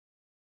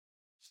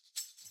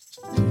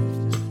Hey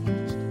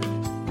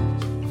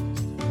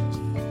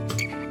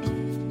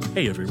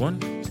everyone,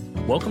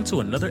 welcome to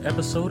another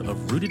episode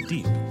of Rooted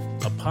Deep,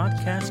 a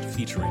podcast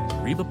featuring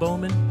Reba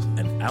Bowman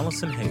and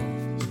Allison Hale.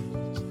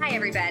 Hi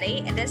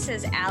everybody, this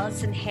is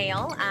Allison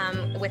Hale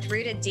with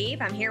Rooted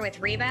Deep. I'm here with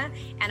Reba,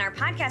 and our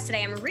podcast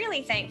today, I'm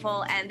really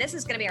thankful, and this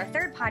is going to be our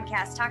third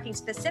podcast talking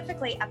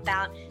specifically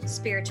about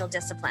spiritual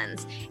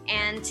disciplines.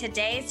 And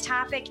today's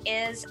topic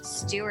is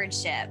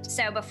stewardship.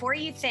 So before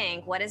you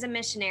think, what is a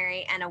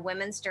missionary and a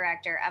women's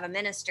director of a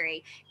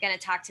ministry going to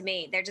talk to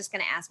me? They're just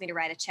going to ask me to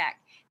write a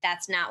check.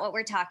 That's not what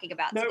we're talking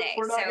about today.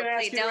 We're not going to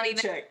ask you to write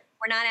a check.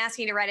 We're not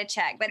asking you to write a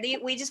check, but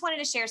we just wanted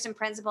to share some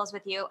principles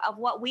with you of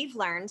what we've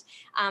learned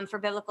for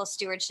biblical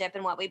stewardship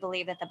and what we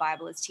believe that the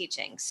Bible is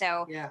teaching.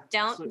 So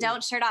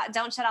don't shut off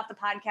the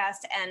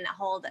podcast and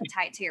hold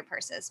tight to your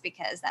purses,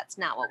 because that's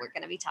not what we're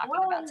going to be talking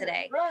about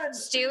today.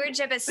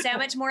 Stewardship is so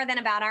much more than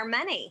about our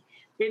money.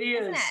 It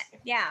is. Isn't it?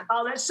 Yeah.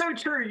 Oh, that's so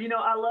true. You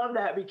know, I love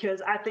that,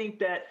 because I think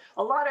that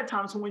a lot of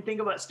times when we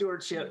think about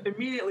stewardship,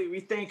 immediately we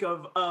think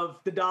of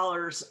the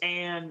dollars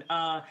and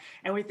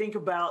we think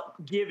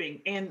about giving.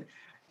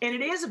 And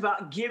it is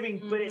about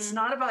giving, but it's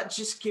not about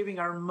just giving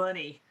our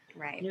money.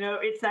 Right. You know,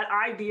 it's that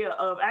idea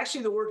of,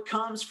 actually the word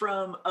comes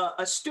from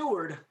a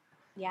steward.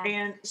 Yeah.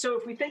 And so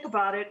if we think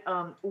about it,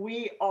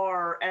 we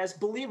are, as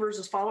believers,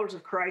 as followers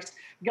of Christ,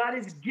 God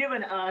has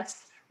given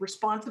us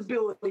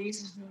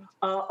responsibilities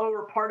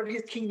over part of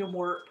his kingdom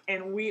work,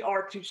 and we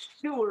are to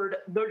steward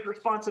those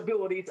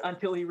responsibilities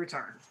until he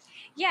returns.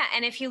 Yeah,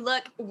 and if you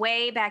look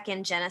way back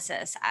in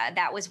Genesis,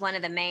 that was one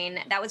of the main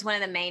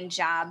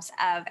jobs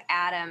of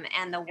Adam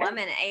and the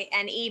woman,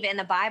 and Eve in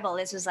the Bible.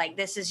 This was like,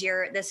 this is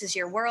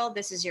your world,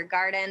 this is your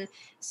garden,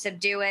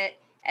 subdue it,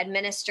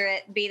 administer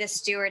it, be the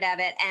steward of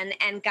it.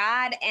 And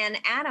God and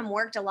Adam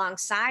worked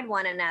alongside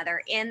one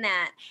another in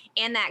that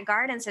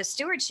garden. So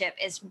stewardship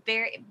is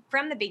very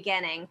from the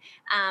beginning.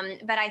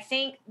 But I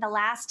think the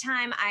last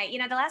time I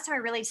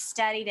really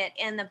studied it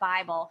in the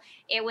Bible,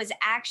 it was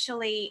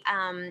actually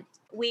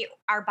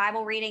our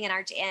Bible reading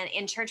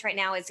in church right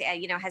now is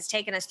has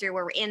taken us through.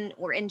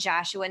 We're in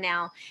Joshua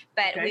now,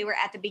 but we were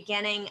at the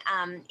beginning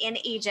in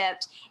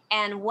Egypt,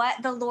 and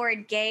what the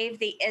Lord gave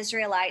the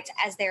Israelites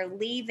as they're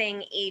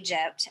leaving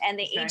Egypt, and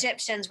the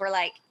Egyptians were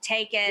like,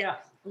 "Take it." Yeah.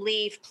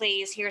 Leave,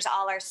 please. Here's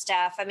all our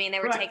stuff. I mean,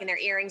 they were taking their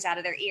earrings out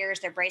of their ears,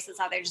 their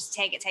bracelets out there. Just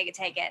take it.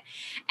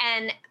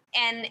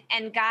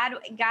 And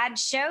God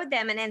showed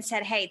them and then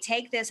said, "Hey,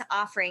 take this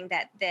offering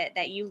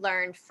that you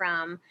learned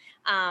from,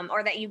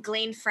 or that you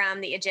gleaned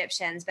from the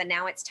Egyptians, but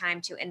now it's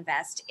time to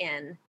invest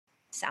in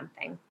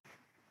something."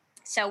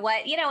 So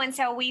and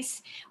so we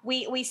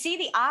see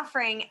the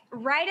offering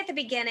right at the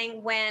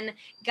beginning when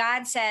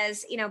God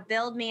says,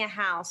 build me a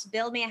house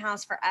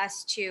for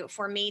us to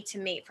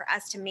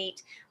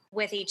meet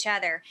with each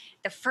other.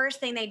 The first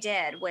thing they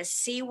did was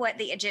see what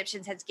the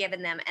Egyptians had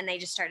given them, and they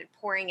just started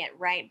pouring it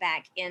right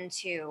back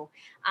into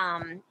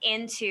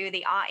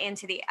the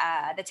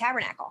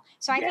tabernacle.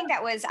 So I think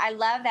I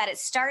love that it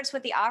starts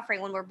with the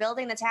offering. When we're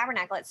building the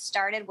tabernacle, it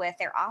started with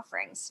their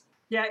offerings.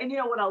 Yeah, and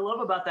what I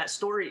love about that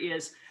story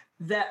is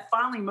that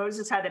finally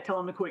Moses had to tell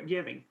them to quit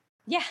giving.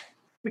 Yeah.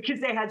 Because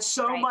they had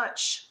so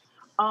much.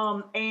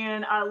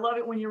 And I love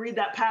it when you read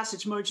that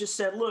passage. Moses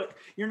said, "Look,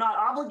 you're not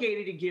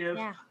obligated to give,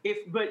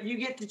 but you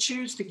get to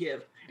choose to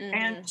give."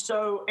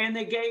 Mm-hmm. And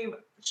they gave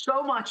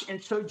so much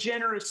and so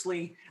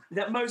generously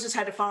that Moses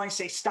had to finally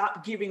say,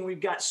 "Stop giving.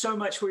 We've got so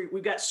much.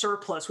 We've got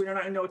surplus. We don't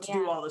even know what to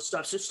do all this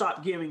stuff. So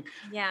stop giving."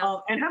 Yeah.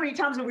 And how many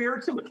times have we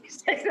heard somebody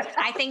say that?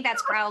 I think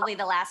that's probably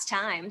the last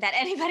time that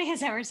anybody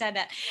has ever said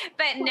that.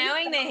 But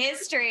knowing the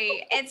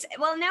history,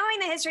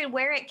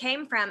 where it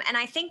came from, and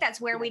I think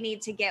that's where we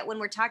need to get when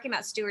we're talking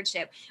about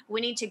stewardship. We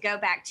need to go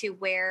back to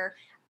where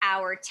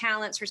our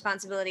talents,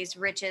 responsibilities,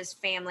 riches,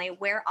 family,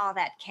 where all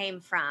that came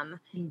from.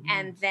 Mm-hmm.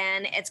 And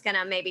then it's going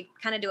to maybe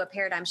kind of do a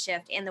paradigm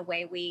shift in the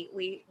way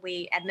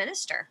we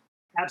administer.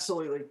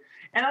 Absolutely.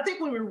 And I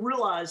think when we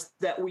realize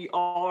that we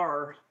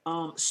are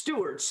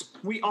stewards,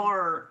 we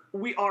are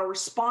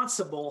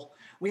responsible.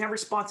 We have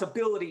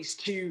responsibilities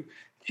to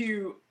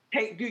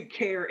take good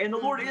care. And the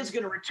Lord is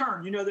going to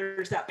return.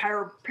 There's that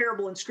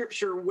parable in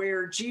Scripture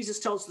where Jesus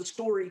tells the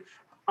story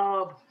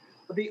of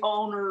the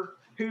owner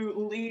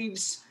who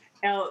leaves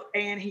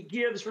and he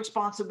gives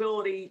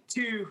responsibility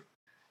to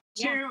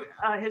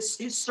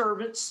his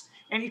servants,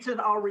 and he says,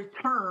 "I'll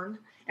return."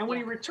 And when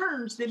he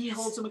returns, then he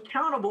holds them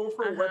accountable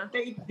for what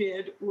they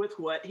did with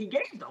what he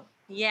gave them.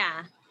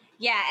 Yeah,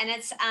 and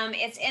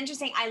it's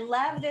interesting. I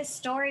love this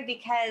story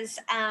because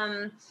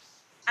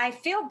I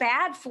feel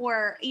bad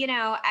for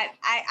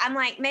I'm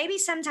like, maybe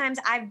sometimes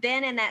I've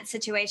been in that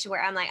situation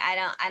where I'm like,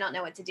 I don't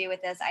know what to do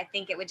with this. I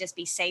think it would just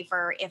be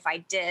safer if I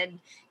did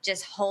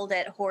just hold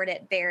it, hoard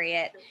it, bury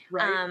it.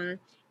 Right.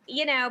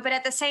 But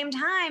at the same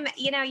time,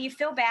 you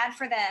feel bad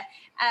for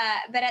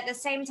but at the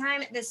same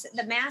time,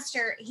 the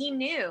master, he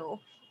knew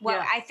Well,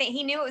 Yeah. I think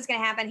he knew what was going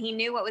to happen. He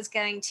knew what was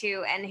going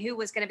to, and who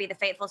was going to be the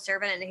faithful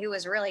servant, and who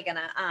was really going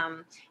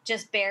to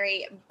just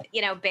bury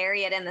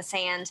it in the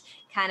sand,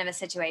 kind of a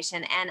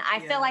situation. And I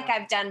feel like Yeah.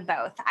 I've done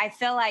both. I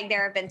feel like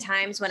there have been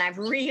times when I've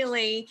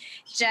really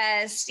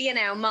just,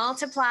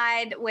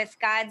 multiplied with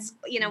God's,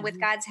 with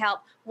God's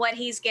help, what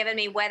He's given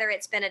me, whether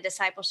it's been a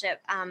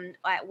discipleship,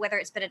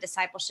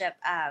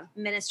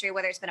 ministry,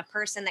 whether it's been a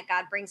person that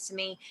God brings to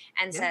me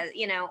and says,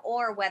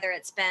 or whether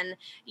it's been,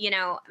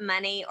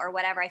 money or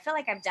whatever. I feel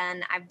like I've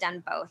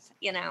done both,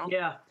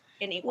 Yeah.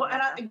 in equal Well, and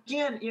measure.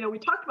 again, we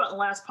talked about in the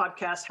last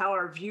podcast how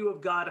our view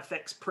of God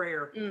affects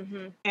prayer.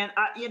 Mm-hmm. And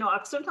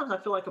sometimes I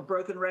feel like a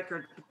broken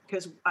record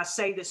because I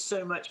say this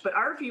so much, but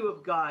our view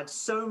of God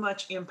so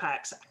much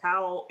impacts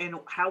how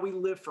we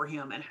live for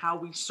Him and how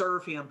we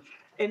serve Him.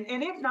 And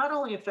it not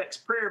only affects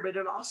prayer, but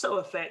it also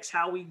affects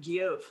how we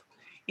give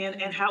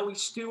and how we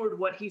steward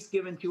what He's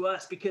given to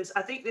us. Because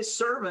I think this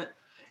servant,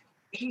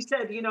 he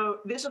said,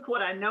 this is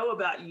what I know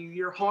about you.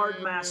 You're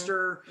hard,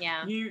 master.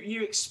 Yeah.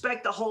 You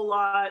expect a whole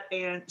lot.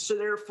 And so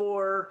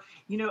therefore,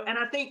 and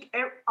I think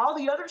all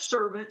the other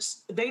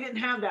servants, they didn't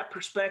have that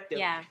perspective.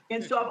 Yeah.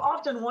 And so I've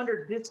often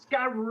wondered, did this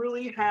guy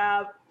really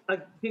have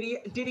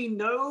did he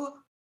know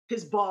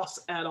his boss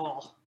at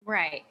all?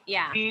 Right.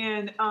 Yeah.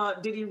 And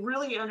did he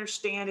really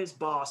understand his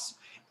boss?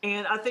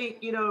 And I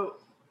think,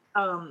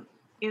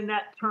 in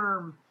that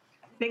term,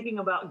 thinking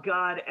about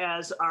God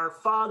as our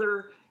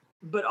Father,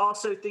 but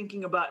also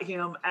thinking about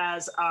Him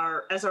as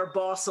our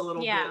boss a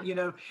little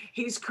bit.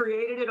 He's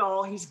created it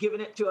all. He's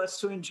given it to us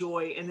to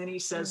enjoy. And then He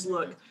says,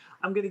 look,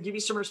 I'm going to give you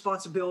some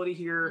responsibility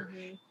here.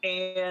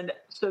 And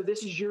so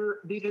these are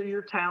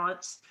your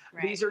talents.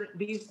 Right.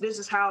 This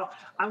is how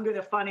I'm going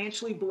to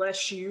financially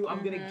bless you.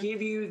 I'm going to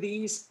give you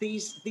these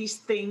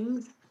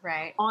things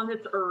Right. on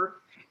this earth.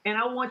 And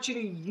I want you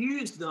to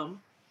use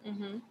them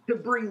to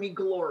bring me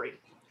glory.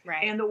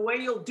 Right. And the way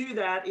you'll do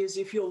that is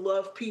if you'll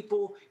love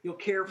people, you'll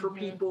care for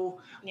people,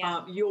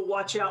 you'll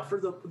watch out for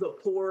the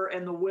poor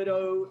and the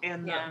widow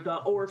and the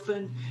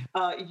orphan.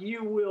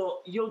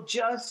 You'll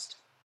just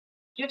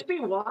be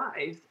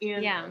wise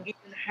in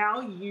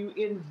how you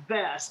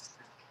invest.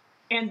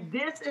 And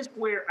this is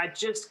where I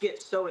just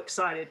get so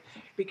excited,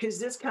 because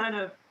this kind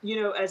of,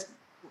 as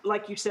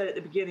like you said at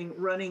the beginning,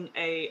 running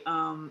a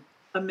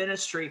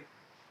ministry,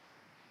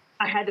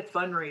 I had to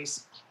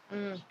fundraise.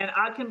 And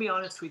I can be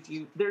honest with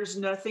you, there's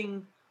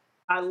nothing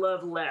I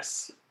love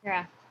less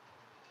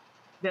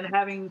than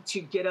having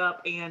to get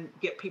up and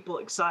get people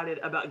excited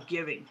about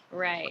giving.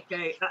 Right.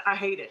 Okay. I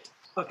hate it.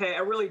 Okay. I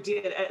really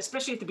did,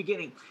 especially at the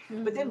beginning.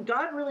 But then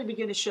God really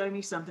began to show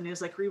me something.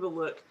 It's like, Reba,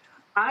 look,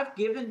 I've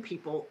given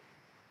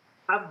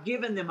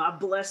them, I've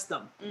blessed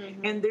them.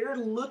 And they're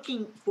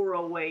looking for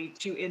a way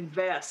to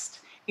invest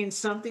in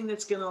something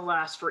that's going to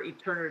last for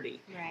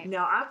eternity. Right.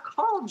 Now, I've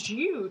called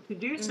you to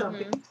do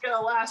something that's going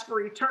to last for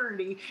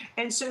eternity.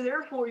 And so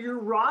therefore, you're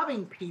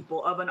robbing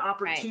people of an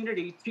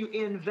opportunity to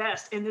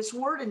invest. And this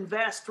word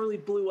invest really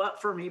blew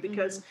up for me,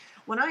 because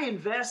when I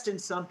invest in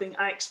something,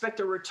 I expect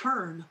a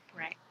return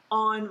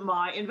on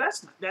my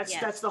investment.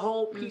 That's the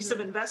whole piece of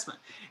investment.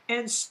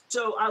 And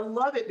so I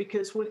love it,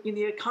 because in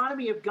the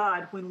economy of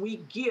God, when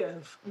we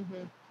give,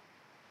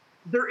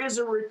 there is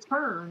a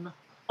return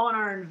on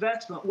our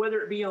investment,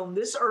 whether it be on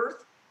this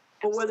earth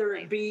or whether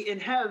it be in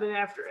heaven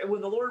after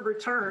when the Lord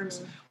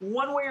returns.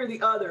 One way or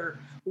the other,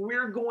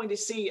 we're going to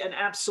see an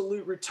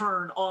absolute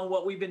return on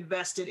what we've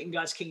invested in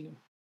God's kingdom.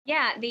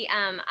 Yeah,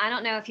 I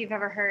don't know if you've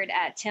ever heard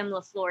Tim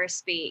LaFleur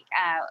speak.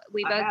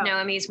 We both know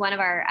him. He's one of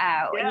our.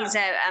 He's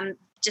a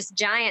just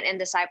giant in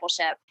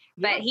discipleship.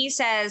 But he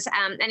says,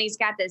 and he's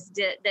got this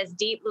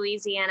deep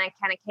Louisiana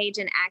kind of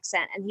Cajun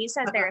accent, and he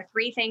says there are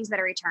three things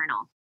that are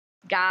eternal: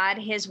 God,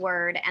 His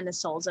Word, and the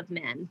souls of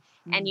men.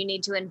 And you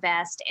need to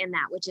invest in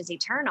that which is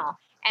eternal.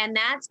 And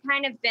that's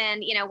kind of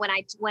been,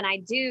 when I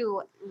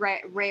do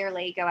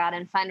rarely go out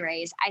and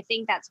fundraise, I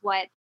think that's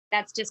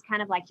just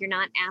kind of like, you're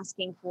not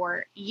asking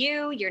for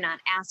you're not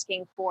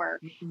asking for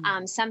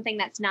something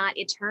that's not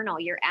eternal.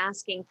 You're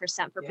asking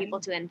for people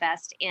to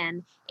invest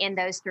in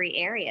those three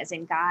areas,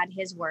 in God,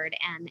 His Word,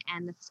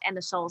 and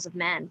the souls of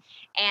men.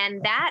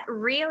 And that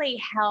really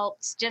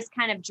helps just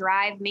kind of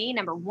drive me,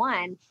 number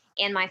one,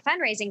 in my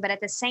fundraising. But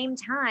at the same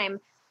time,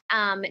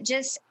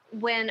 just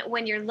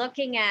when you're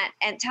looking at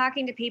and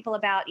talking to people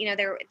about,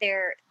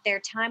 their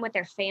time with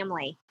their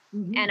family,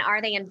 and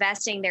are they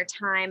investing their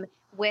time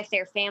with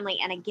their family?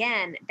 And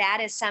again, that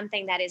is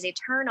something that is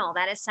eternal.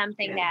 That is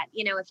something that,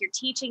 if you're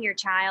teaching your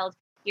child,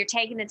 you're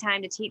taking the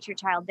time to teach your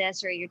child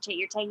this, or you're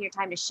taking your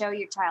time to show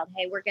your child,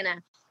 hey, we're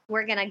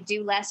going to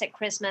do less at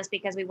Christmas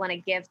because we want to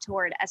give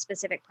toward a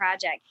specific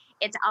project.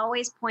 It's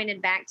always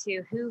pointed back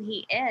to who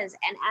He is.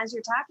 And as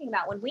you're talking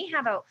about, when we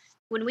have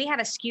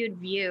a skewed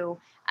view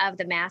of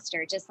the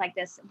master, just like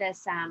this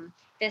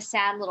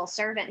sad little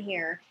servant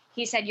here,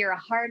 he said, you're a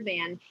hard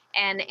man.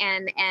 And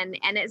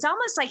it's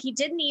almost like he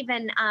didn't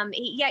even,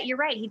 you're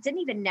right. He didn't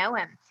even know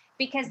him,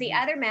 because the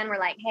other men were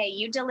like, hey,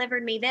 you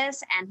delivered me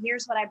this, and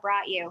here's what I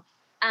brought you.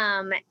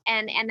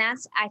 And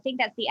that's, I think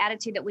that's the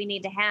attitude that we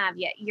need to have.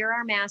 Yet you're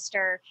our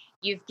master.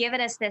 You've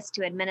given us this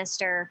to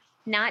administer,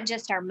 not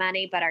just our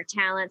money, but our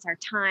talents, our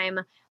time,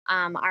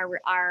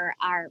 our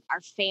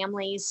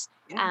families.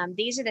 Yeah.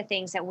 These are the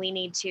things that we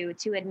need to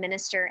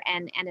administer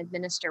and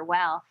administer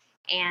well.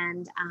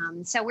 And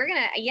so we're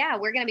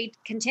gonna be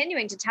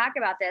continuing to talk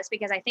about this,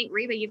 because I think,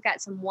 Reba, you've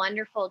got some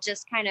wonderful,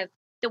 just kind of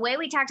the way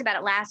we talked about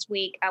it last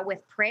week with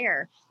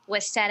prayer,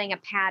 was setting a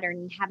pattern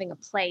and having a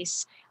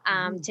place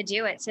to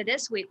do it. So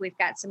this week we've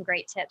got some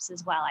great tips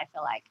as well, I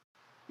feel like.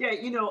 Yeah,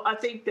 I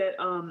think that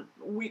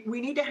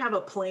we need to have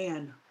a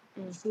plan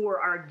for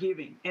our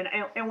giving.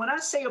 And when I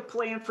say a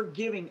plan for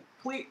giving,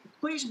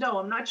 please know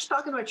I'm not just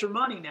talking about your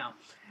money now,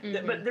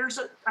 but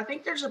I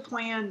think there's a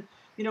plan.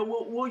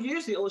 We'll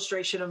use the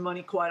illustration of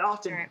money quite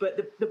often, right.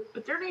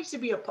 but there needs to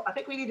be I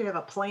think we need to have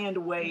a planned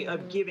way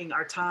of giving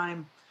our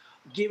time,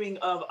 giving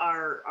of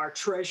our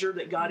treasure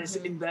that God has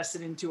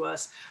invested into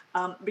us.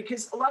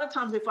 Because a lot of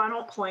times if I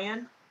don't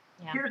plan,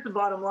 here's the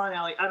bottom line,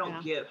 Allie, I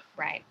don't give.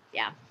 Right.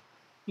 Yeah.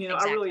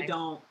 Exactly. I really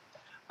don't.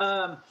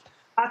 I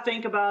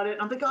think about it.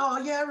 I'm thinking, oh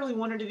yeah, I really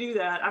wanted to do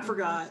that. I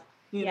forgot,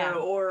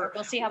 or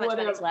we'll see how much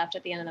money's left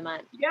at the end of the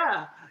month.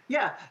 Yeah.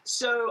 Yeah.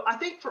 So I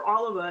think for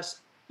all of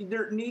us,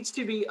 there needs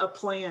to be a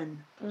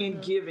plan in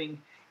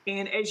giving.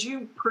 And as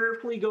you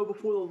prayerfully go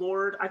before the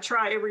Lord, I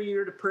try every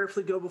year to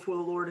prayerfully go before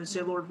the Lord and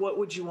say, Lord, what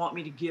would you want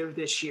me to give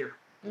this year?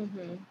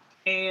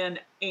 And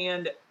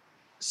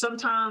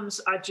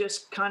sometimes I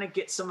just kind of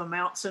get some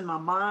amounts in my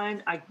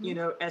mind.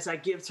 As I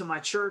give to my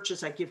church,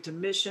 as I give to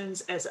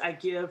missions, as I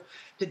give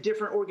to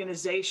different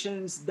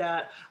organizations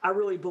that I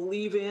really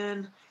believe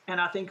in and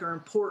I think are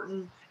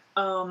important.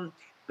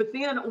 But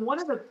then one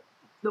of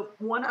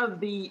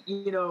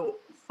the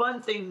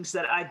fun things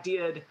that I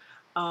did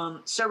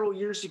several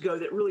years ago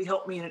that really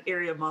helped me in an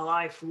area of my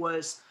life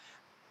was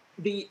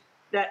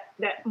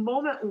that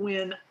moment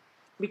when,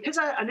 because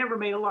I never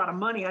made a lot of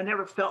money, I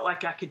never felt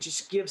like I could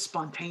just give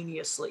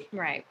spontaneously.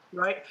 Right.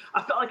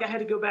 I felt like I had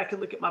to go back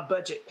and look at my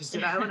budget, because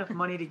did I have enough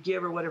money to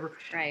give or whatever?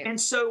 Right. And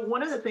so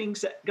one of the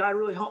things that God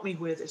really helped me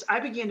with is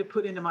I began to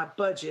put into my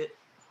budget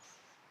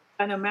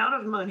an amount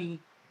of money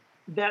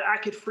that I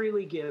could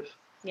freely give.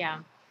 Yeah.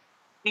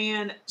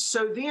 And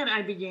so then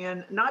I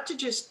began not to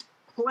just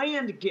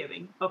planned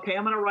giving. Okay,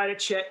 I'm going to write a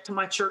check to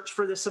my church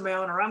for this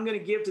amount, or I'm going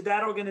to give to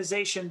that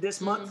organization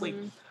this monthly.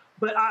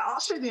 But I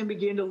also then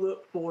began to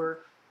look for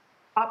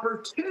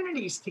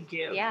opportunities to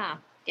give. Yeah.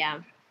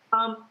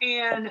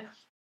 And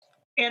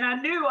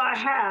I knew I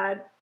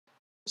had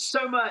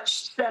so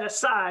much set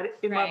aside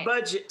in my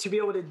budget to be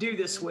able to do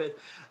this with.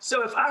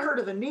 So if I heard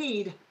of a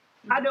need,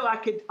 I know I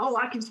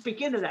can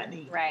speak into that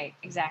need. Right,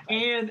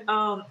 exactly. And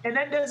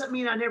that doesn't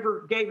mean I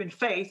never gave in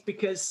faith,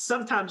 because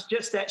sometimes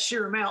just that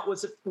sheer amount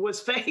was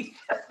faith.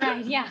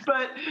 Yeah.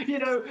 But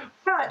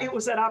it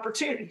was that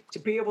opportunity to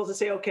be able to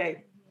say,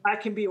 okay, I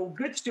can be a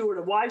good steward,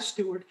 a wise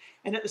steward,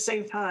 and at the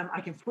same time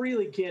I can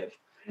freely give.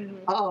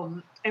 And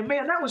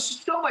man, that was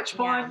so much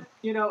fun,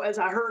 as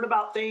I heard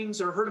about things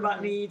or heard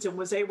about needs and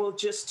was able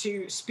just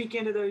to speak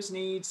into those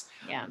needs.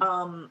 Yeah.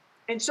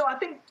 And so I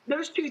think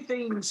those two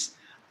things,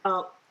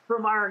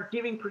 from our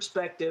giving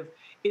perspective,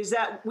 is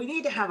that we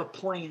need to have a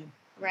plan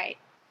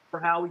for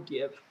how we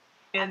give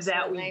and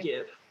that we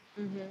give.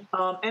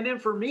 And then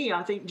for me,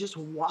 I think just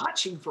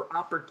watching for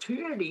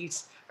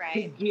opportunities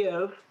to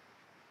give,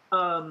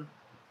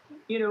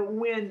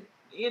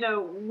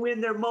 when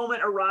their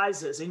moment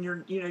arises and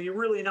you're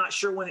really not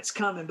sure when it's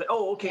coming, but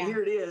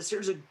here it is.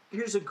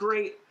 Here's a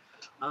great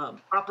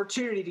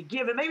opportunity to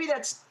give. And maybe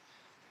that's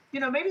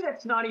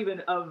not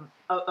even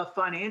a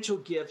financial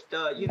gift,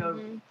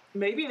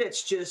 maybe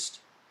that's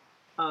just,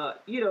 I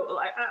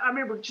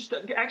remember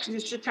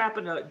this just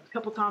happened a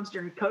couple times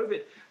during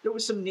COVID. There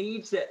was some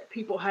needs that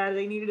people had.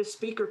 They needed a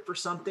speaker for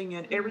something,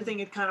 and everything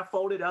had kind of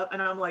folded up.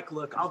 And I'm like,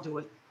 look, I'll do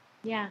it.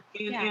 Yeah.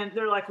 And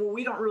they're like, well,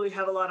 we don't really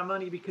have a lot of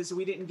money because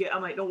we didn't get.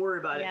 I'm like, don't worry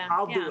about it.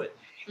 I'll do it.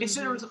 And so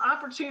there was an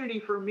opportunity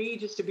for me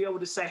just to be able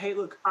to say, hey,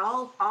 look,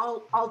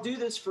 I'll do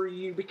this for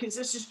you, because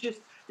this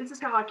is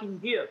how I can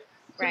give.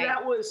 So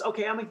that was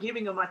okay. I'm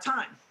giving of my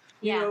time.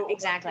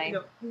 Exactly.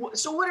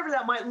 So whatever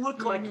that might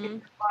look like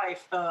in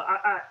life,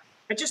 I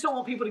just don't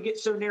want people to get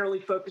so narrowly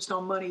focused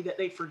on money that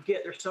they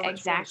forget there's so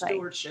much more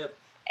stewardship.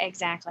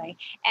 Exactly.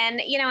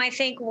 And, I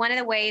think one of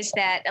the ways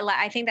that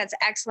I think that's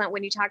excellent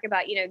when you talk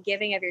about,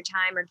 giving of your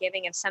time or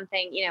giving of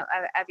something,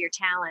 of your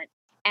talent.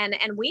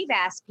 And we've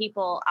asked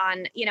people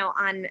on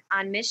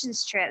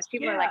missions trips,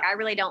 people are like, I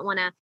really don't want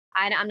to,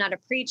 I'm not a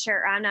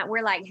preacher.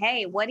 We're like,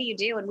 hey, what do you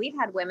do? And we've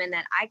had women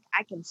that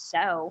I can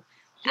sew.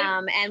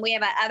 And we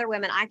have other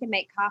women, I can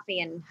make coffee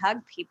and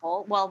hug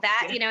people. Well,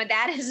 that,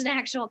 that is an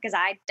actual, because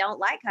I don't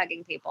like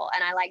hugging people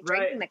and I like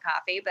drinking the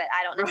coffee, but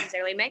I don't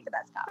necessarily make the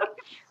best coffee.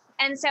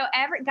 And so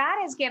God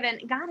has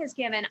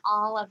given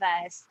all of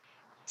us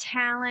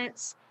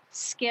talents,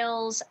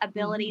 skills,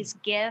 abilities,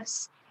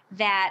 gifts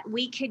that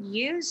we could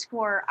use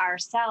for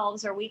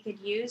ourselves, or we could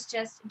use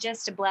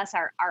just to bless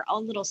our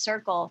own little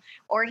circle.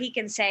 Or he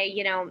can say,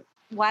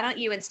 why don't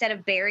you, instead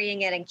of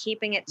burying it and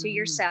keeping it to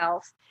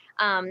yourself,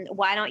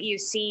 Why don't you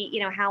see,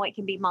 how it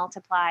can be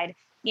multiplied,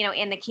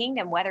 in the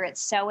kingdom, whether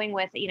it's sewing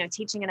with,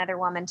 teaching another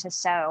woman to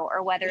sew,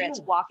 or whether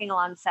it's walking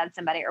alongside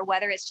somebody, or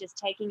whether it's just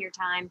taking your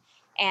time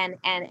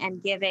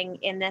and giving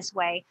in this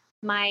way.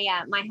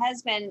 My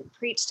husband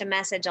preached a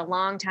message a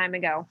long time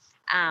ago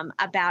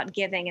about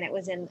giving, and it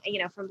was in,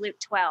 from Luke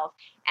 12,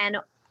 and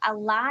a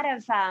lot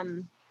of,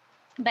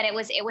 but it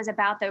was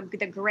about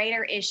the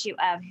greater issue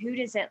of who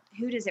does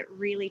it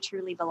really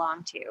truly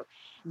belong to.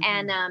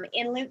 Mm-hmm. And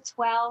in Luke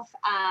 12,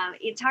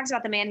 it talks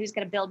about the man who's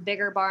going to build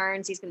bigger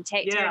barns. He's going to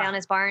tear down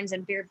his barns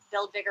and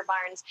build bigger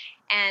barns.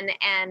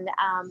 And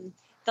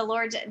the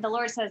Lord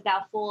says,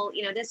 "Thou fool,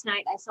 this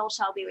night thy soul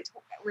shall be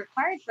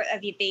required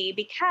of thee,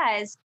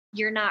 because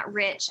you're not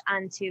rich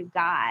unto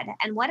God."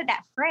 And what did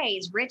that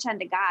phrase, rich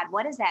unto God,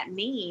 what does that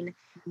mean?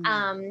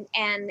 Mm-hmm.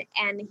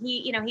 And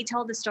he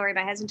told the story,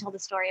 my husband told the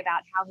story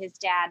about how his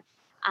dad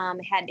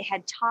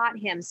had taught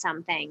him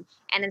something.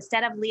 And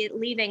instead of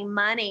leaving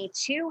money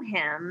to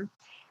him,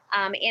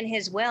 in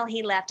his will,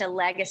 he left a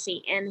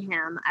legacy in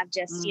him of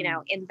just,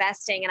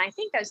 investing. And I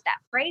think that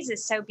phrase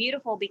is so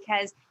beautiful,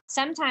 because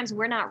sometimes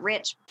we're not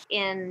rich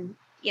in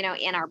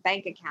our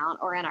bank account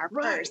or in our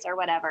purse or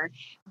whatever,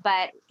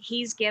 but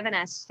he's given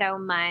us so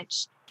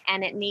much,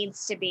 and it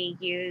needs to be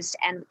used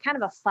and kind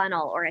of a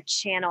funnel or a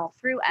channel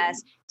through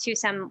us to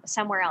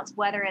somewhere else,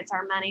 whether it's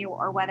our money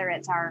or whether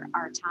it's our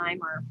time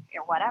or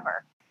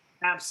whatever.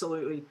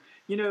 Absolutely.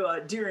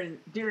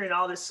 During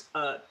all this,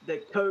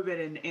 the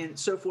COVID and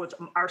so forth,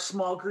 our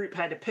small group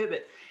had to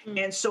pivot. Mm-hmm.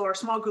 And so our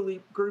small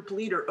group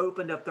leader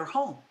opened up their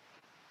home.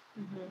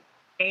 Mm-hmm.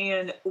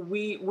 And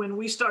when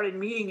we started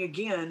meeting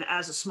again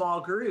as a small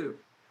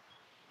group,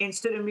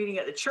 instead of meeting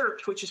at the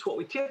church, which is what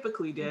we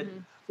typically did,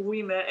 mm-hmm.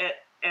 we met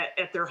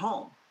at their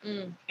home.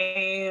 Mm.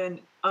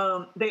 And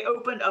they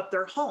opened up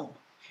their home.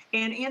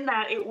 And in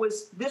that,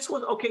 this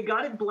was okay.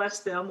 God had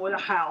blessed them with a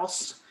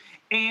house.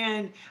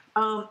 And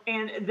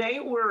they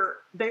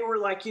were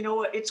like, you know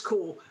what, it's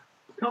cool.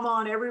 Come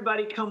on,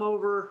 everybody come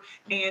over.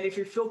 And if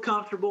you feel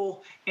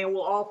comfortable, and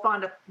we'll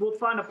find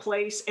a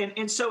place.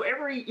 And so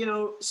every,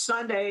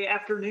 Sunday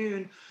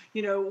afternoon,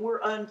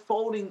 we're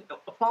falling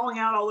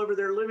out all over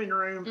their living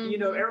room.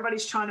 Mm-hmm.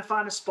 Everybody's trying to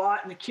find a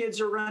spot, and the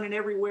kids are running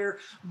everywhere.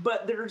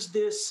 But there's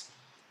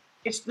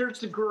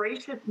the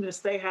graciousness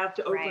they have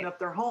to open up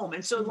their home.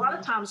 And so a lot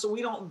of times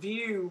we don't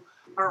view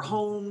our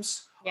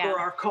homes or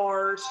our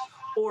cars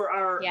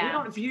or we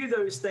don't view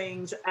those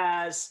things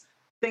as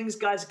things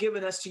God's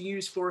given us to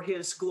use for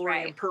his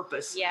glory and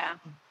purpose. Yeah.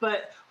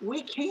 But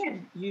we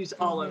can use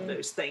all of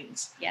those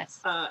things.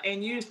 Yes.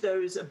 And use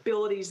those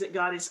abilities that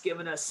God has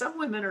given us. Some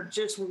women are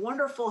just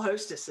wonderful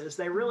hostesses.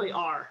 They really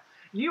are.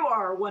 You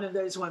are one of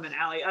those women,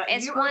 Allie.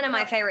 It's one of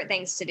my favorite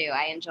things to do.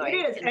 I enjoy it.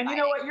 It is. And you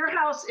know what? Your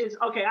house is,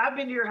 okay, I've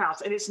been to your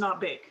house, and it's not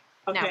big.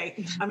 Okay.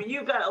 No. I mean,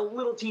 you've got a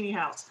little teeny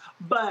house.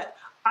 But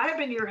I've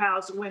been to your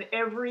house when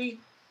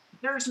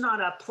there's not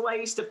a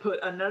place to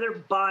put another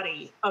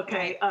body.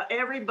 Okay. Right.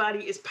 Everybody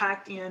is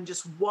packed in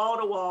just wall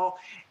to wall.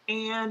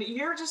 And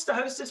you're just the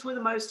hostess with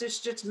the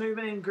mostest, just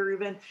moving and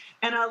grooving.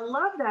 And I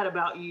love that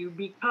about you,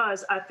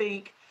 because I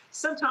think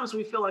sometimes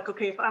we feel like,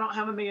 okay, if I don't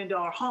have $1 million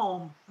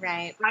home,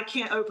 I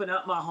can't open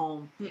up my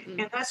home.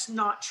 Mm-mm. And that's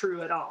not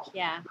true at all.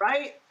 Yeah.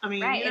 Right? I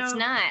mean, it's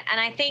not. And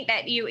I think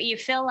that you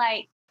feel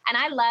like, and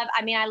I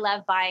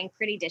love buying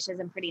pretty dishes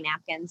and pretty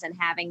napkins and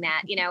having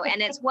that,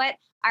 and it's what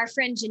our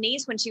friend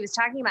Janice, when she was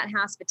talking about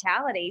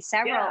hospitality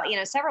several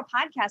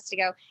podcasts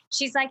ago,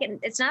 she's like,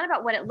 it's not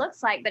about what it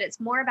looks like, but it's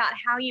more about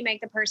how you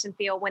make the person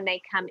feel when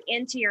they come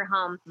into your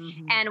home.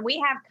 Mm-hmm. And we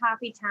have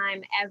coffee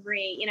time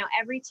every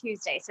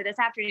Tuesday. So this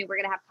afternoon, we're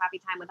going to have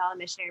coffee time with all the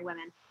missionary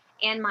women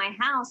in my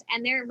house.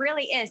 And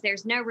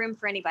there's no room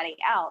for anybody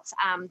else.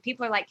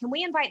 People are like, can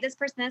we invite this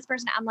person?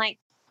 I'm like,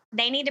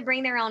 they need to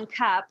bring their own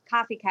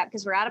coffee cup,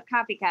 because we're out of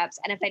coffee cups.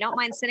 And if they don't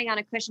mind sitting on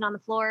a cushion on the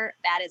floor,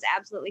 that is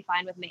absolutely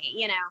fine with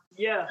me,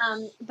 Yeah.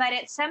 But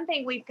it's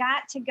something we've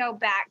got to go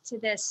back to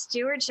this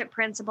stewardship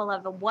principle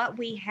of what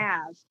we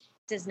have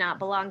does not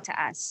belong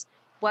to us.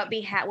 What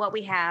we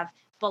have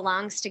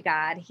belongs to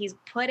God. He's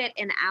put it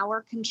in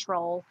our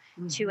control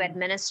to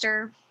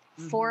administer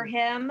for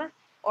him,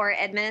 or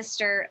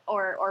administer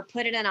or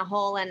put it in a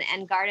hole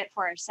and guard it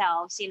for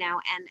ourselves, and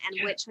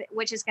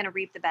which is going to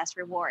reap the best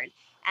reward.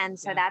 And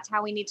so that's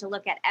how we need to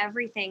look at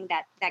everything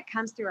that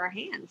comes through our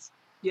hands.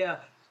 Yeah.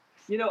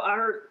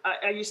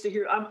 I used to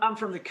hear, I'm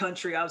from the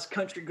country. I was a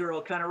country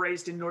girl, kind of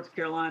raised in North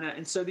Carolina.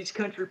 And so these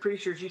country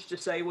preachers used to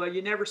say, well,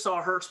 you never saw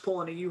a hearse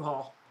pulling a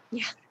U-Haul.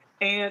 Yeah.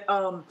 And,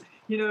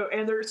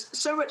 and there's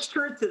so much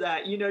truth to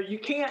that. You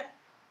can't,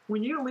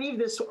 when you leave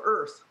this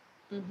earth,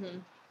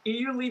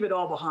 you leave it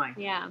all behind.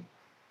 Yeah.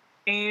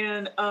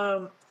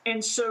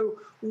 And so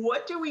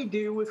what do we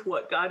do with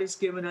what God has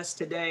given us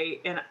today?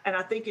 And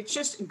I think it's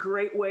just a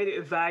great way to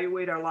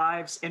evaluate our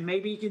lives. And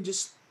maybe you can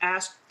just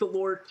ask the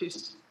Lord to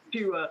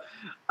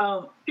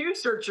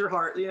search your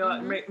heart.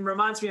 It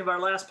reminds me of our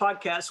last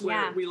podcast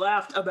where we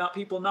laughed about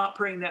people not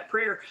praying that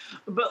prayer.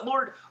 But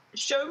Lord,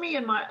 show me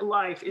in my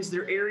life, is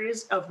there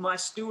areas of my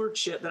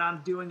stewardship that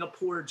I'm doing a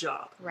poor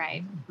job?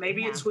 Right.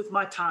 Maybe it's with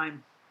my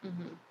time.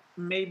 Mm-hmm.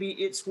 Maybe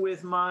it's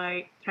with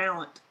my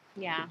talent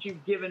that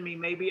you've given me.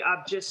 Maybe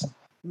I've just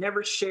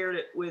never shared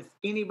it with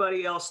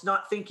anybody else,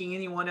 not thinking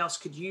anyone else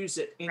could use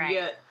it. And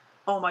yet,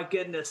 oh my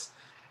goodness,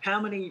 how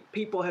many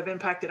people have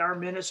impacted our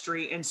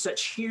ministry in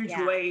such huge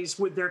ways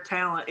with their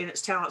talent, and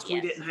it's talents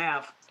we didn't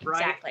have,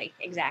 right?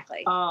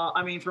 Exactly.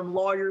 I mean, from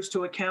lawyers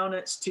to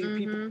accountants to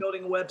people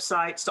building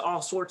websites to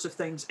all sorts of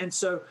things. And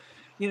so,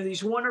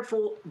 these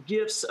wonderful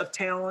gifts of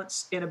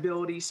talents and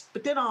abilities,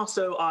 but then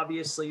also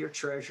obviously your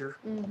treasure.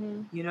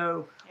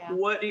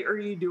 What are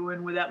you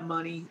doing with that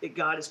money that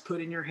God has put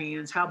in your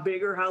hands? How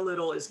big or how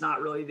little is not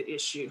really the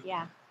issue.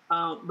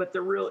 But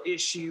the real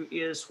issue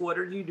is, what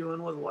are you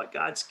doing with what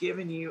God's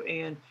given you?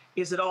 And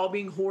is it all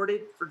being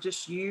hoarded for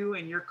just you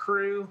and your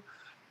crew?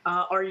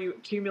 Are you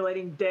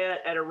accumulating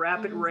debt at a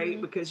rapid rate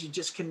because you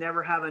just can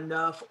never have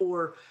enough?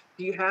 Or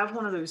do you have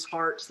one of those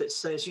hearts that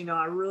says,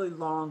 I really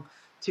long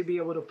to be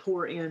able to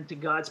pour into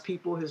God's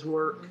people, his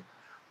work,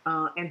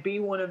 and be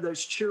one of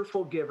those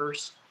cheerful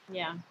givers?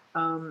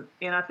 And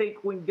I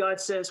think when God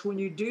says, when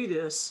you do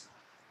this,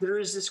 there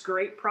is this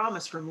great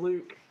promise from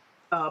Luke,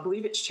 I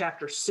believe it's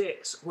chapter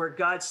 6, where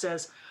God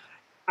says,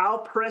 I'll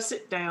press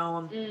it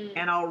down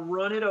and I'll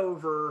run it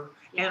over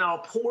and I'll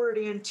pour it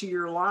into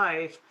your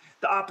life,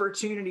 the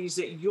opportunities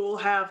that you'll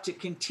have to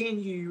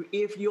continue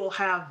if you'll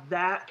have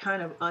that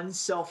kind of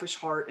unselfish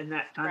heart and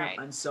that kind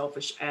of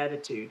unselfish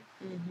attitude.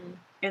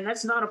 And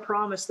that's not a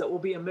promise that we'll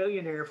be a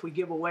millionaire if we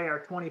give away our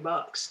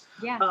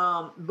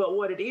 $20. But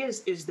what it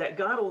is that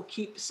God will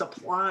keep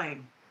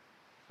supplying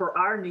for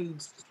our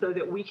needs so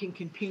that we can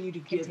continue to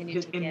give in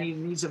the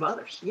needs of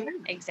others.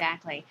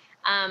 Exactly.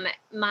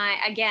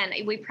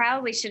 We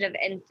probably should have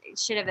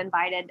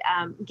invited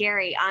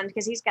Gary on,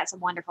 because he's got some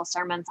wonderful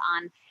sermons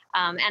on.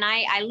 And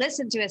I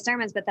listened to his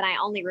sermons, but then I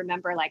only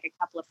remember like a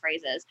couple of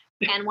phrases.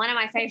 And one of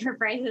my favorite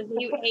phrases,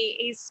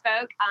 he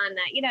spoke on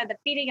the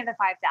feeding of the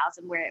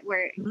 5,000,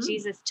 where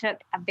Jesus took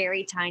a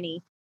very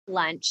tiny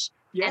lunch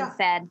and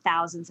fed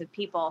thousands of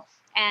people.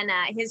 And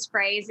his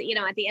phrase,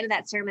 at the end of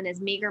that sermon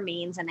is, meager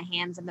means in the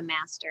hands of the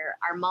master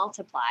are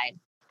multiplied.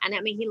 And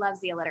I mean, he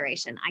loves the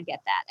alliteration. I get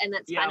that. And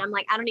that's fine. I'm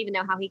like, I don't even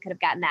know how he could have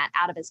gotten that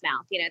out of his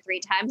mouth, 3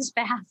 times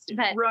fast,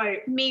 but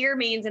meager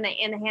means in the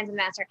hands of the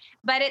master.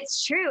 But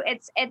it's true.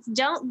 It's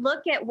don't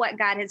look at what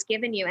God has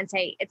given you and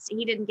say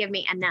he didn't give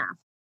me enough.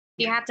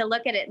 You have to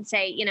look at it and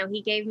say,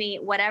 he gave me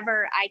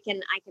whatever I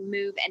can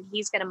move, and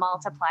he's going to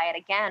multiply it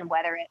again,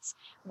 whether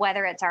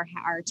it's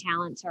our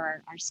talents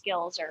or our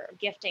skills or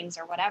giftings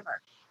or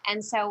whatever.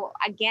 And so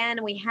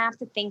again, we have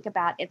to think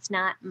about, it's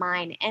not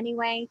mine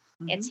anyway,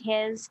 it's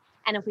his.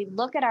 And if we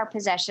look at our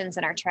possessions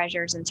and our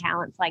treasures and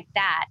talents like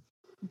that,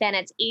 then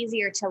it's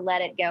easier to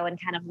let it go and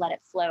kind of let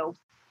it flow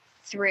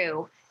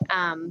through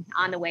on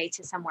the way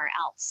to somewhere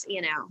else,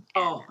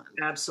 Oh,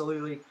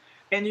 absolutely.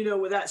 And,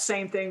 with that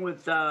same thing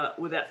with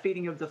that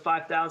feeding of the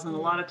 5,000, a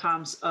lot of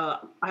times I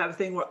have a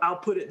thing where I'll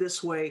put it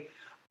this way.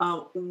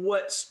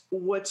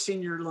 What's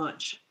in your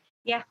lunch?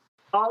 Yeah.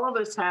 All of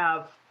us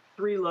have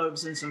 3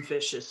 loaves and some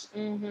fishes.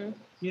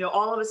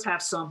 All of us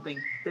have something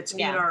that's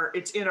in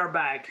our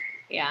bag.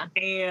 Yeah.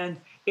 And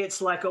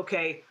it's like,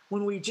 okay,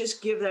 when we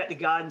just give that to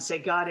God and say,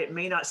 God, it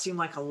may not seem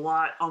like a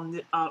lot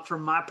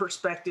from my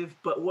perspective,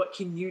 but what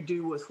can you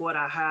do with what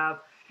I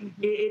have?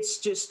 It's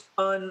just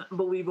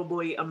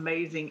unbelievably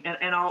amazing.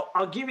 And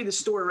I'll give you the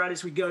story right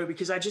as we go,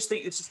 because I just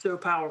think this is so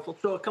powerful.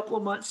 So a couple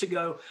of months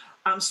ago,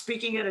 I'm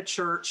speaking at a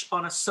church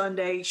on a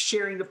Sunday,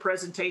 sharing the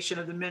presentation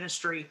of the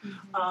ministry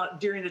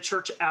during the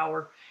church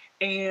hour.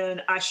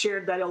 And I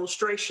shared that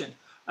illustration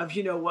of,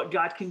 what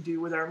God can do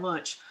with our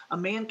lunch. A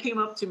man came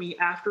up to me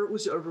after it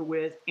was over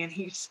with, and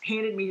he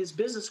handed me his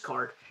business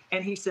card,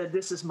 and he said,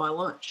 "This is my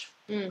lunch."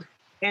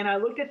 And I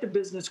looked at the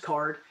business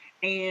card,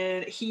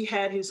 and he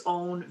had his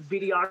own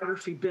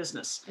videography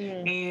business.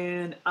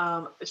 And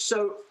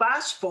so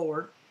fast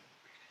forward,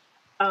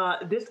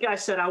 this guy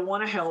said, "I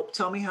want to help.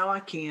 Tell me how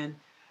I can."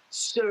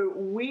 So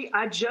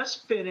I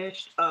just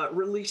finished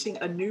releasing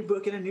a new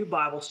book and a new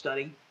Bible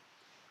study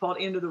called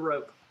End of the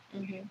Rope.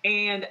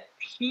 And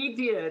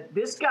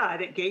this guy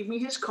that gave me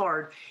his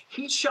card,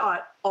 he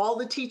shot all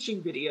the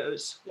teaching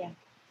videos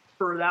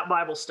for that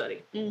Bible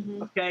study.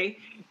 Okay.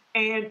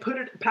 And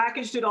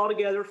packaged it all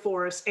together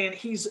for us. And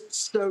he's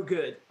so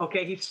good.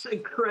 Okay. He's an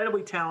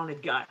incredibly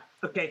talented guy.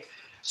 Okay.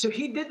 So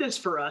he did this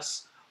for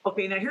us.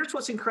 Okay. Now here's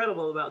what's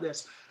incredible about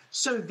this.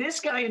 So this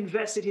guy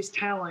invested his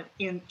talent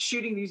in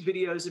shooting these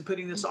videos and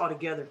putting this all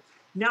together.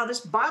 Now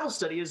this Bible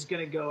study is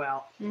going to go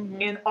out,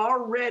 and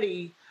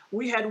already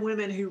we had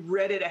women who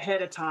read it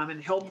ahead of time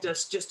and helped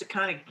us just to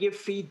kind of give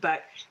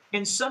feedback.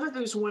 And some of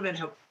those women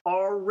have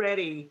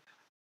already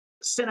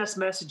sent us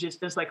messages.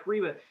 And it's like,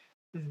 Reba,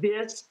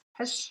 this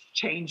has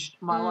changed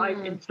my life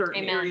in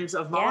certain areas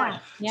of my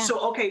life.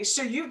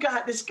 So you've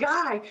got this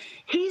guy,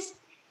 he's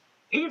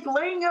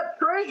laying up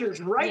treasures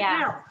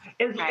now.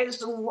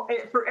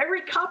 For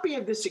every copy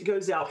of this that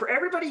goes out, for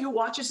everybody who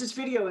watches this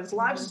video and his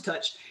lives is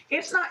touched,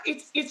 it's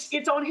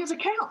on his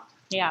account.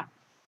 Yeah,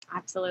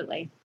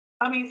 absolutely.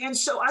 I mean, and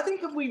so I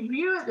think if we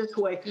view it this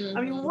way, I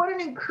mean, what an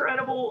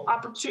incredible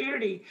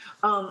opportunity.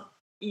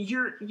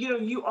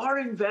 you are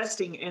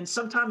investing, and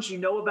sometimes you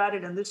know about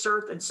it in this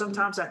earth, and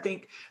sometimes I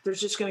think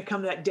there's just going to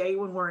come that day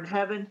when we're in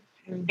heaven,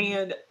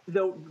 and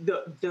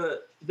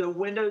the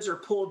windows are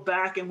pulled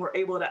back, and we're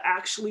able to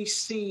actually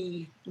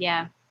see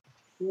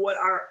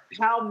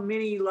how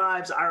many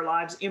lives our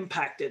lives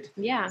impacted,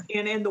 and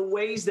in the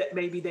ways that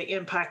maybe they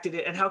impacted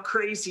it, and how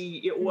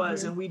crazy it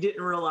was, and we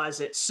didn't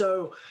realize it.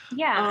 So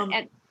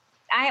and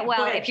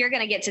if you're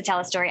going to get to tell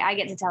a story, I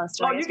get to tell a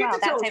story as well.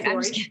 I'm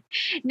just kidding.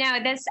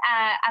 No, this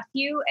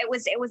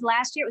it was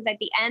last year. It was at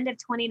the end of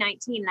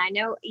 2019, and I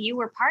know you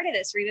were part of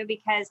this, Reba,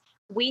 because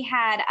we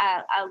had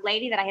a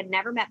lady that I had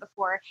never met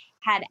before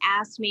had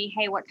asked me,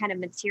 "Hey, what kind of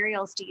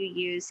materials do you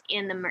use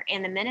in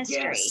the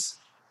ministry?" Yes.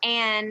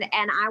 And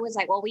I was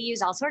like, well, we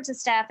use all sorts of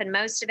stuff, and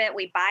most of it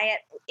we buy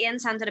it in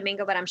Santo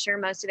Domingo, but I'm sure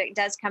most of it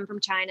does come from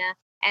China.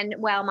 And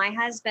well, my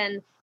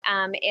husband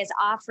is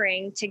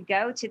offering to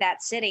go to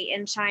that city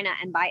in China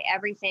and buy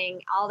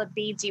everything, all the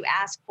beads you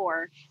ask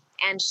for,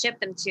 and ship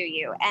them to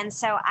you. And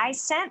so I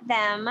sent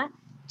them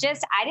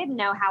I didn't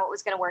know how it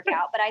was going to work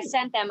out, but I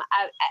sent them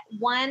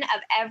one of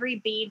every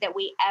bead that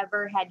we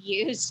ever had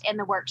used in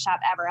the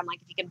workshop ever. I'm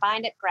like, if you can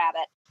find it, grab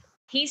it.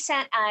 He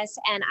sent us,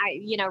 and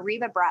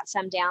Reba brought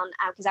some down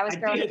because I was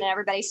throwing it in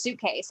everybody's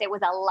suitcase. It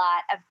was a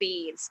lot of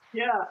beads.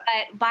 Yeah.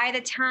 But by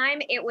the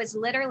time it was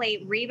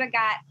literally, Reba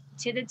got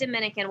to the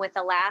Dominican with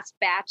the last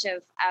batch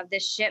of the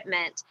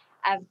shipment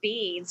of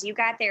beads. You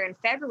got there in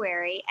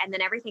February, and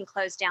then everything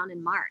closed down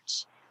in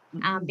March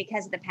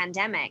because of the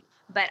pandemic.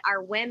 But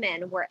our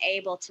women were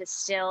able to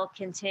still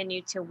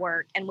continue to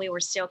work, and we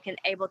were still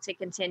able to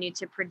continue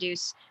to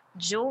produce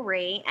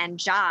jewelry and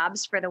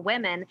jobs for the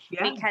women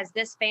because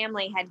this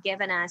family had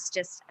given us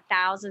just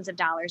thousands of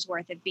dollars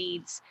worth of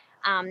beads.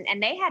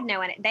 And they had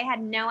no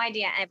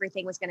idea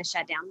everything was going to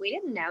shut down. We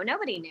didn't know.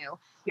 Nobody knew.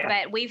 Yeah.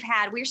 But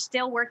we're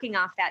still working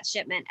off that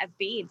shipment of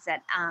beads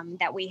that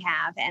we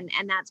have. And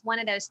that's one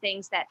of those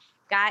things that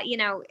God,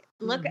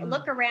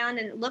 look around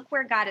and look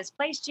where God has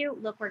placed you.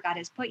 Look where God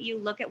has put you.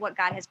 Look at what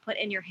God has put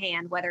in your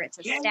hand, whether it's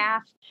a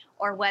staff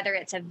or whether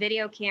it's a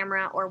video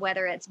camera or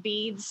whether it's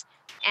beads,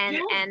 and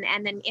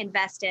then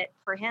invest it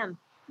for Him.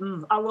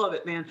 I love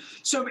it, man.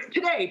 So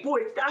today,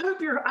 boy, I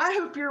hope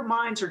your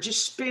minds are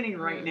just spinning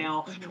right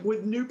now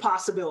with new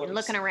possibilities. And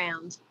looking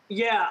around.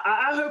 Yeah,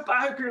 I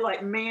hope you're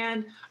like,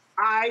 man,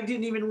 I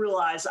didn't even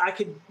realize I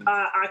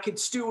could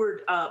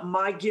steward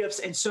my gifts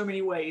in so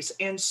many ways.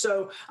 And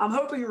so I'm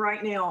hoping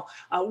right now,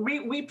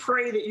 we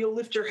pray that you'll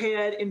lift your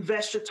head,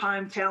 invest your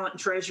time, talent, and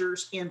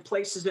treasures in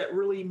places that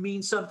really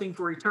mean something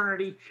for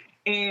eternity,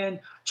 and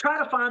try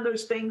to find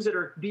those things that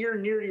are dear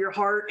and near to your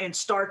heart and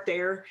start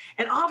there.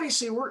 And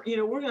obviously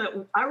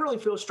I really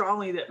feel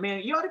strongly that,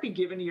 man, you ought to be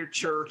giving to your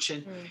church,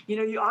 and,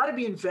 you ought to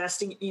be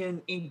investing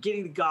in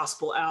getting the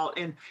gospel out.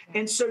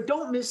 And so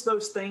don't miss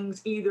those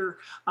things either.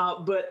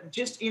 But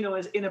just,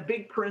 as in a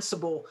big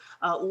principle,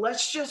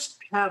 let's just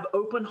have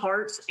open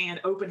hearts and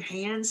open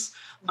hands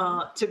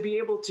to be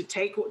able to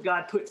take what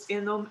God puts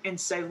in them and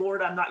say,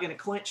 Lord, I'm not going to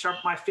clench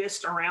my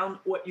fist around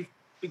what you've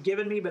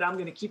given me, but I'm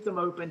going to keep them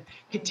open,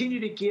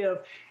 continue to give.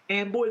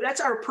 And boy, that's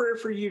our prayer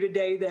for you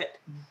today, that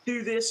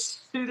through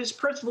this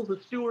principle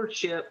of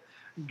stewardship,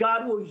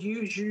 God will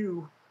use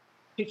you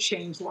to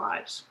change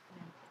lives.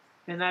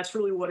 And that's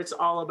really what it's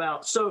all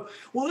about. So,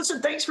 well,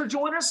 listen, thanks for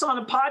joining us on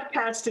a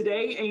podcast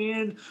today.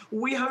 And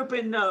we hope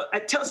send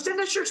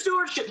us your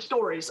stewardship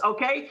stories,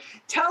 okay?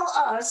 Tell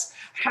us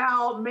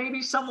how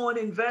maybe someone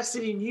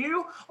invested in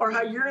you or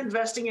how you're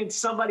investing in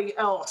somebody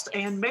else.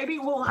 And maybe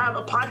we'll have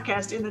a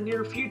podcast in the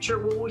near future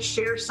where we'll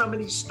share some of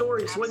these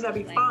stories. Absolutely. Wouldn't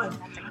that be fun?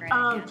 That's a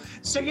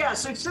great idea.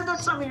 So send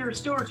us some of your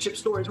stewardship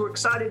stories. We're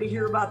excited to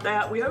hear about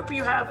that. We hope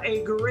you have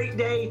a great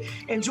day,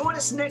 and join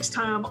us next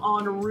time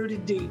on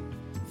Rooted Deep.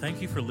 Thank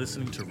you for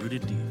listening to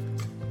Rooted Deep.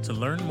 To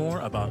learn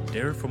more about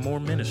Dare for More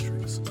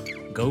Ministries,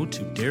 go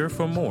to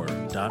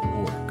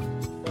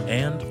dareformore.org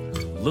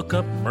and look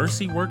up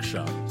Mercy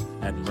Workshop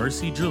at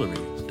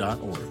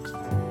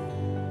mercyjewelry.org.